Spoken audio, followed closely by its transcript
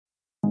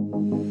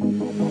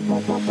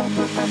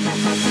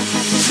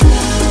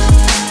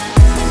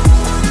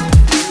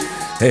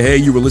Hey,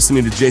 you were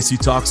listening to JC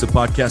Talks, a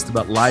podcast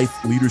about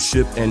life,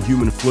 leadership, and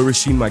human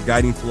flourishing. My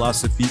guiding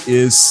philosophy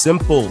is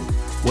simple.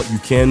 What you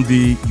can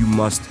be, you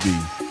must be.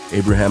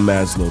 Abraham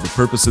Maslow. The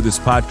purpose of this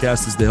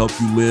podcast is to help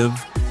you live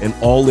an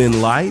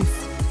all-in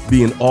life,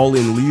 be an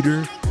all-in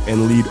leader,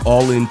 and lead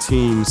all-in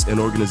teams and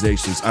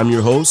organizations. I'm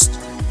your host,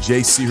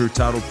 JC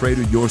Hurtado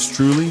Prater, yours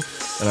truly,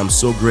 and I'm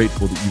so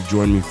grateful that you've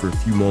joined me for a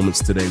few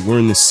moments today. We're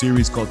in this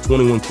series called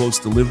 21 Quotes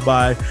to Live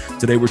By.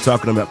 Today we're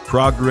talking about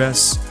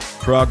progress,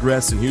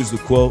 and here's the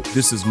quote.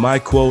 This is my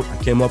quote.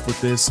 I came up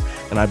with this,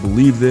 and I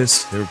believe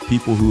this. There are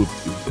people who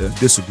have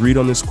disagreed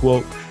on this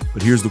quote,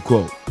 but here's the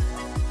quote.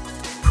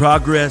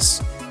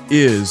 Progress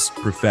is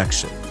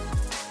perfection.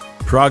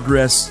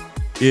 Progress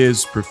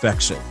is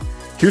perfection.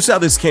 Here's how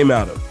this came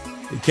out of.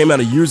 It came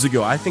out of years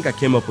ago. I think I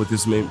came up with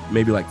this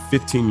maybe like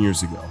 15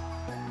 years ago.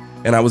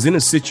 And I was in a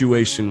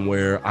situation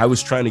where I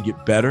was trying to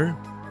get better,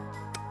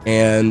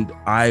 and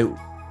I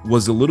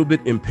was a little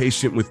bit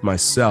impatient with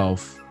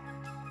myself.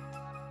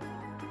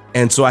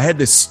 And so I had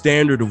this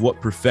standard of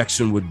what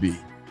perfection would be.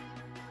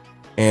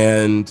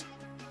 And,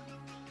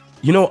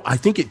 you know, I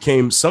think it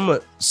came some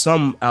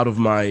out of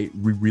my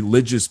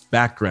religious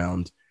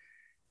background.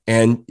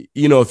 And,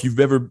 you know, if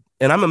you've ever,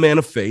 and I'm a man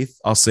of faith,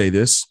 I'll say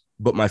this,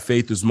 but my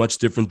faith is much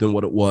different than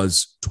what it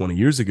was 20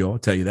 years ago. I'll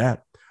tell you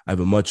that. I have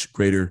a much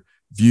greater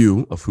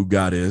view of who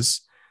God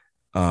is,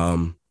 a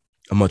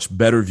much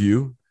better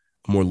view,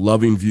 a more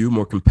loving view,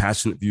 more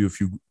compassionate view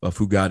of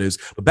who God is.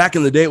 But back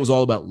in the day, it was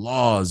all about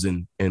laws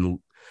and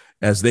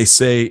as they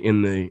say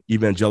in the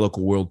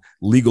evangelical world,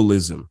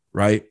 legalism,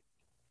 right?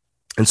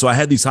 And so I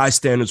had these high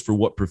standards for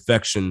what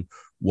perfection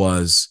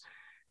was.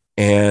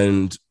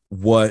 And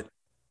what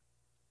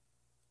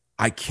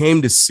I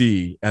came to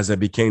see as I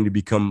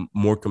become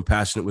more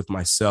compassionate with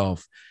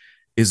myself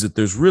is that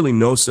there's really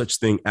no such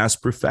thing as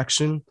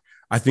perfection.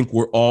 I think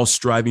we're all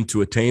striving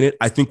to attain it.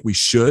 I think we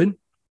should.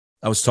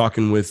 I was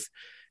talking with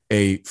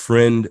a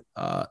friend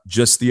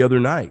just the other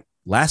night,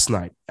 last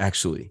night,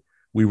 actually.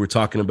 We were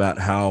talking about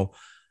how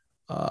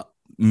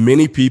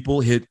many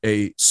people hit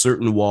a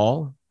certain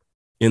wall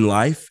in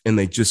life and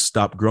they just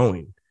stop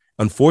growing.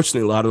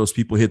 Unfortunately, a lot of those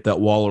people hit that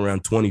wall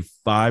around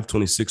 25,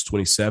 26,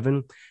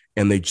 27,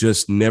 and they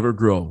just never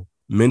grow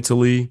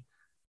mentally,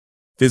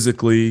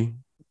 physically,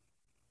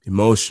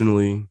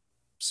 emotionally,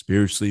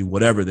 spiritually,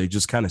 whatever. They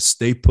just kind of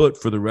stay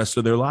put for the rest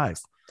of their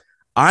life.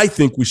 I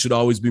think we should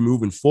always be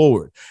moving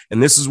forward.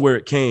 And this is where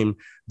it came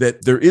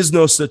that there is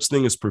no such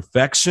thing as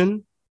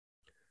perfection,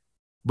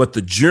 but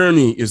the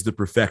journey is the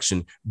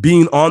perfection.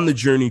 Being on the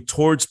journey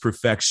towards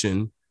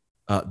perfection,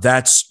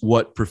 that's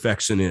what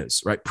perfection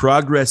is, right?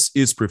 Progress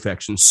is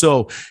perfection.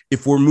 So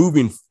if we're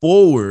moving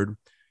forward,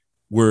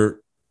 we're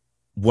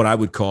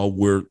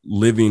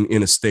living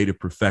in a state of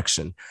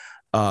perfection.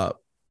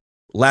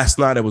 Last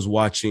night I was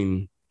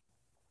watching,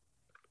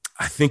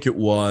 I think it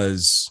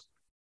was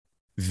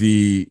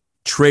the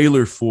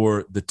trailer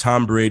for the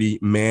Tom Brady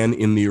Man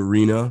in the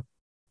Arena,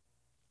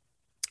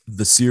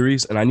 the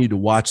series, and I need to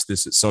watch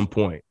this at some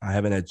point. I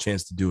haven't had a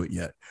chance to do it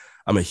yet.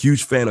 I'm a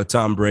huge fan of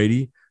Tom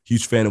Brady,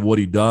 huge fan of what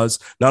he does,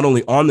 not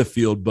only on the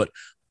field, but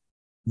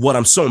what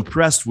I'm so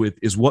impressed with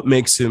is what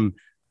makes him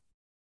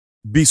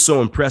be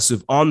so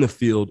impressive on the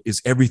field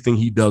is everything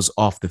he does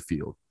off the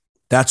field.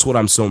 That's what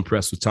I'm so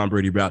impressed with Tom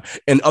Brady about.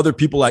 And other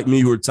people like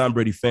me who are Tom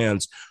Brady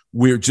fans,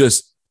 we're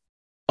just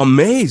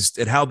amazed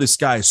at how this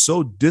guy is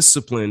so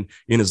disciplined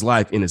in his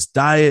life, in his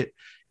diet,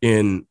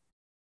 in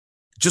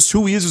just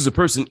who he is as a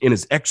person, in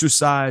his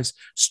exercise,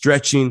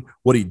 stretching,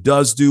 what he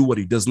does do, what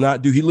he does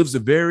not do. He lives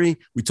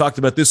we talked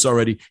about this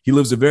already, he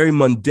lives a very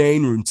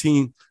mundane,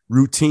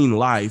 routine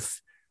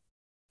life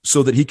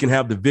so that he can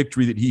have the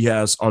victory that he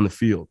has on the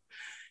field.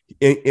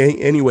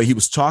 Anyway, he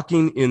was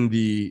talking in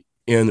the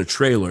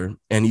trailer,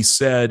 and he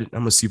said, I'm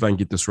going to see if I can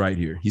get this right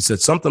here. He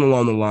said something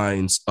along the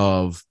lines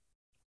of,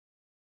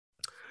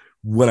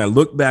 when I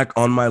look back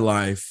on my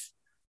life,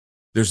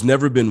 there's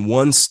never been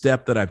one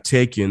step that I've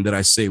taken that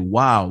I say,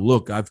 wow,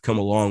 look, I've come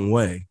a long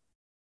way.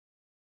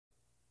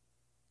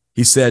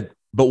 He said,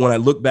 but when I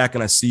look back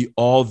and I see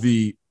all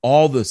the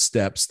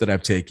steps that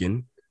I've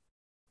taken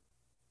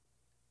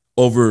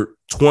over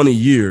 20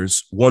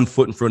 years, one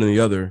foot in front of the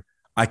other,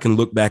 I can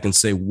look back and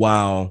say,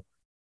 wow,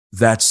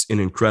 that's an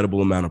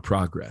incredible amount of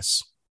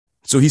progress.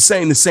 So he's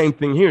saying the same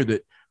thing here,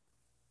 that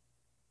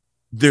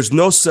there's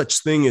no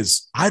such thing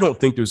as, I don't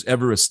think there's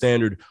ever a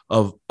standard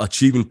of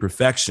achieving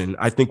perfection.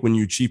 I think when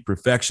you achieve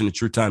perfection,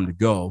 it's your time to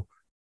go,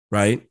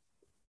 right?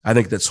 I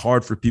think that's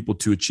hard for people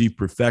to achieve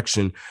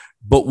perfection.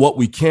 But what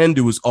we can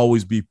do is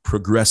always be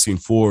progressing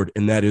forward,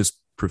 and that is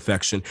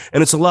perfection.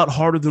 And it's a lot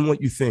harder than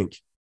what you think.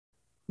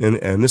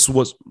 And this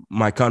was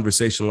my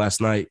conversation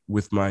last night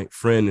with my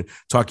friend,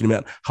 talking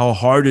about how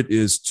hard it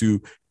is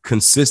to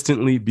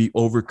consistently be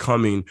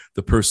overcoming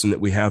the person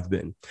that we have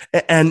been.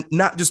 And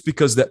not just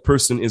because that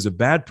person is a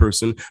bad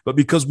person, but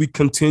because we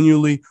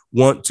continually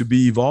want to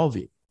be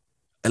evolving.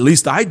 At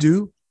least I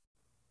do.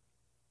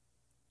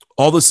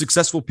 All the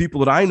successful people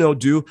that I know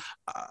do.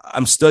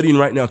 I'm studying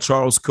right now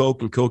Charles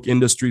Koch and Koch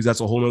Industries. That's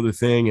a whole other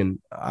thing, and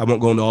I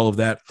won't go into all of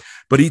that.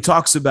 But he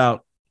talks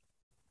about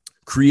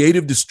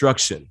creative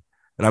destruction,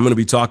 and I'm going to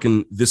be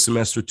talking this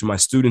semester to my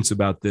students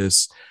about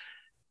this.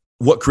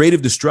 What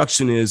creative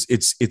destruction is,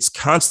 it's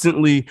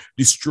constantly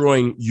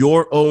destroying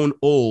your own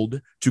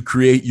old to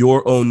create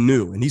your own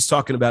new. And he's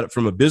talking about it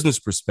from a business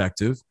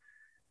perspective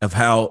of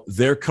how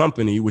their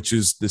company, which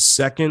is the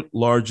second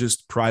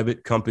largest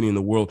private company in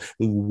the world,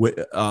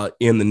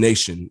 in the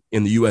nation,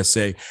 in the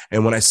USA.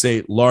 And when I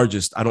say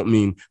largest, I don't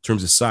mean in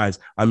terms of size.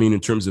 I mean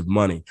in terms of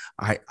money.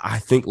 I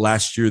think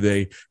last year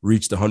they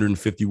reached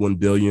 151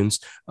 billions.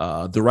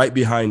 They're right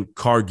behind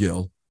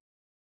Cargill.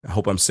 I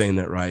hope I'm saying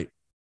that right.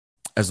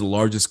 As the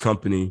largest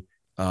company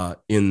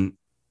in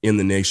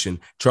the nation.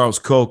 Charles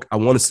Koch, I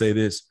want to say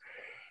this.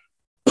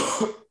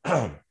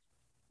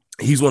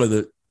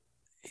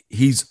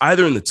 He's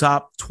either in the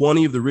top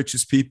 20 of the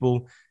richest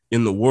people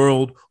in the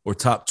world or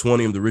top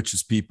 20 of the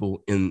richest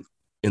people in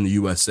the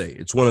USA.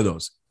 It's one of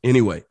those.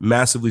 Anyway,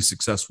 massively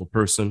successful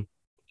person.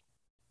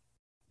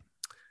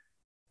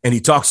 And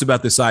he talks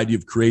about this idea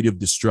of creative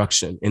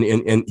destruction.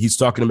 And he's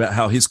talking about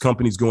how his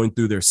company's going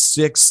through their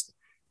 6th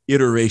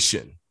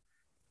iteration,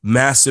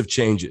 massive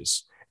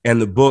changes.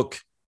 And the book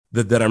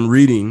that I'm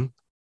reading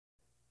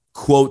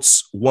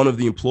quotes one of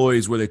the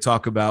employees where they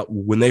talk about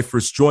when they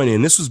first joined,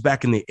 and this was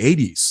back in the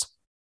 80s.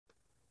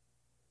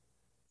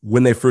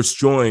 When they first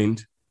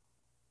joined,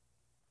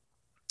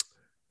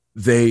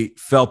 they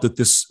felt that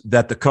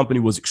the company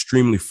was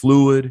extremely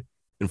fluid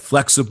and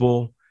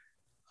flexible.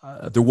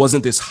 There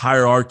wasn't this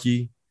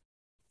hierarchy.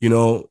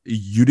 You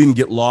didn't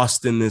get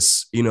lost in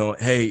this,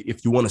 hey,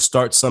 if you want to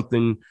start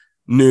something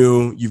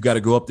new, you've got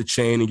to go up the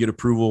chain and get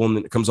approval, and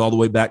then it comes all the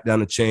way back down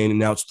the chain. And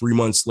now it's 3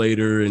 months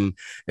later, and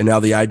now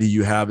the idea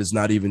you have is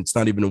not even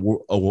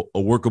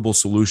a workable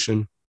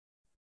solution.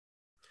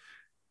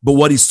 But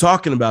what he's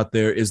talking about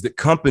there is that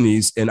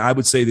companies, and I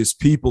would say this,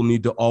 people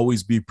need to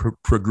always be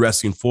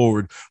progressing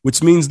forward,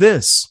 which means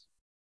this.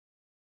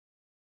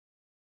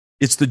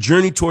 It's the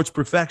journey towards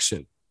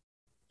perfection.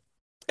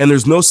 And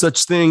there's no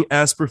such thing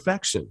as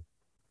perfection.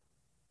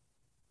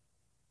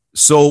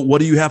 So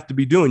what do you have to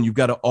be doing? You've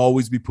got to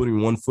always be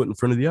putting one foot in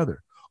front of the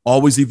other,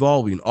 always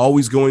evolving,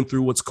 always going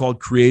through what's called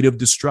creative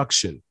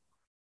destruction.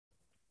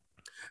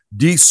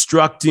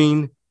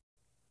 Destructing,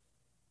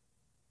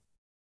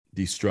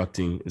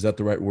 is that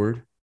the right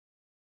word?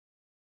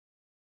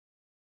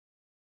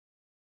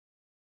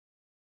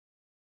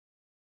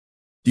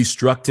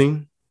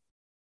 Destructing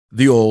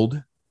the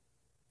old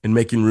and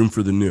making room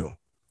for the new.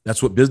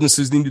 That's what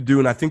businesses need to do,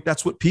 and I think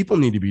that's what people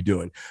need to be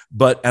doing.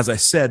 But as I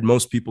said,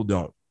 most people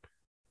don't.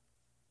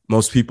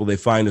 Most people, they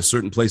find a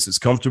certain place that's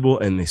comfortable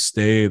and they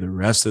stay the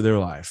rest of their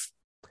life.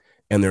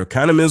 And they're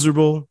kind of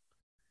miserable,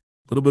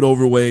 a little bit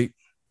overweight.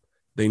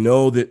 They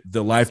know that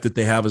the life that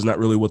they have is not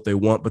really what they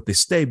want, but they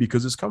stay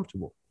because it's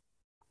comfortable.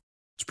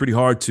 It's pretty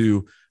hard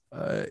to,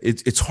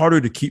 it's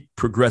harder to keep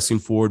progressing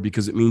forward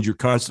because it means you're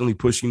constantly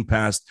pushing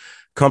past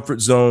comfort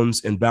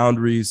zones and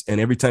boundaries.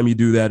 And every time you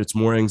do that, it's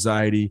more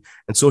anxiety.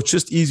 And so it's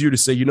just easier to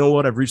say, you know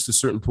what, I've reached a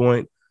certain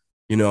point.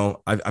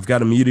 I've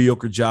got a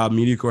mediocre job,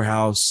 mediocre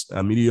house,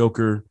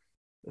 mediocre.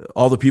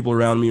 All the people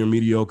around me are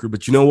mediocre,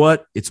 but you know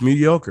what? It's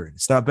mediocre.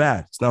 It's not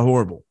bad. It's not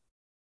horrible.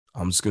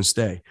 I'm just going to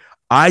stay.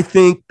 I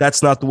think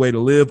that's not the way to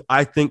live.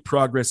 I think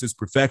progress is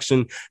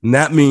perfection. And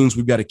that means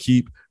we've got to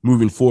keep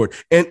moving forward.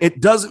 And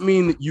it doesn't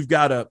mean that you've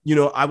got to,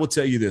 I will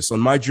tell you this, on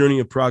my journey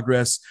of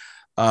progress,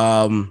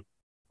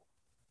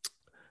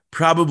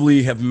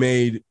 probably have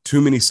made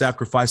too many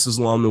sacrifices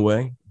along the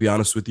way, to be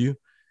honest with you.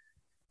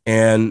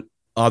 And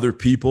other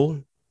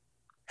people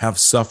have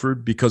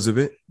suffered because of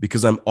it,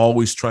 because I'm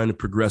always trying to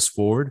progress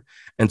forward.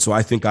 And so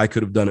I think I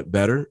could have done it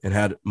better and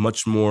had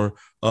much more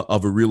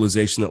of a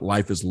realization that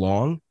life is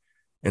long.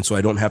 And so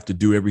I don't have to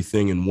do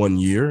everything in 1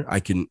 year. I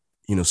can,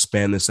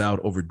 span this out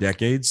over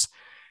decades.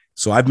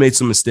 So I've made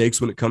some mistakes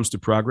when it comes to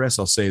progress.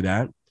 I'll say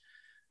that.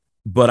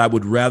 But I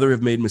would rather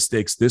have made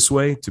mistakes this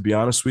way, to be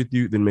honest with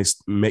you, than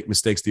make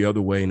mistakes the other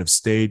way and have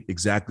stayed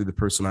exactly the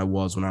person I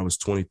was when I was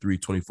 23,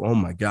 24. Oh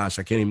my gosh,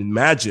 I can't even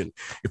imagine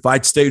if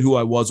I'd stayed who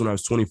I was when I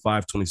was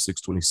 25,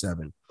 26,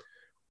 27.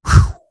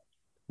 Whew.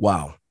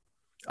 Wow.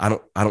 I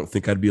don't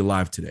think I'd be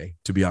alive today,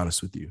 to be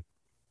honest with you.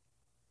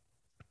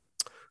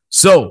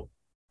 So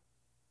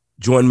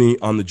join me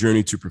on the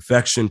journey to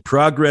perfection.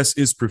 Progress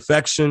is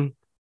perfection.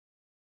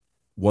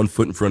 One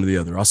foot in front of the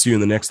other. I'll see you in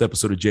the next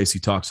episode of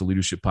JC Talks, a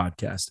leadership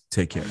podcast.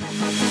 Take care.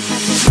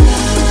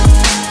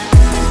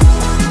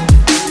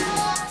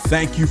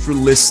 Thank you for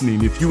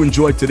listening. If you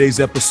enjoyed today's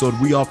episode,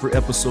 we offer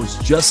episodes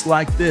just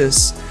like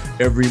this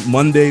every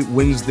Monday,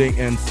 Wednesday,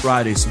 and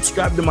Friday.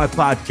 Subscribe to my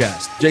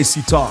podcast,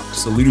 JC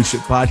Talks, a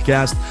leadership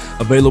podcast,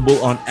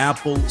 available on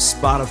Apple,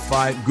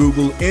 Spotify,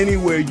 Google,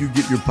 anywhere you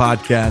get your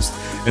podcast,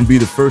 and be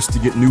the first to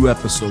get new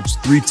episodes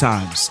 3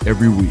 times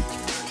every week.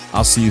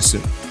 I'll see you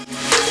soon.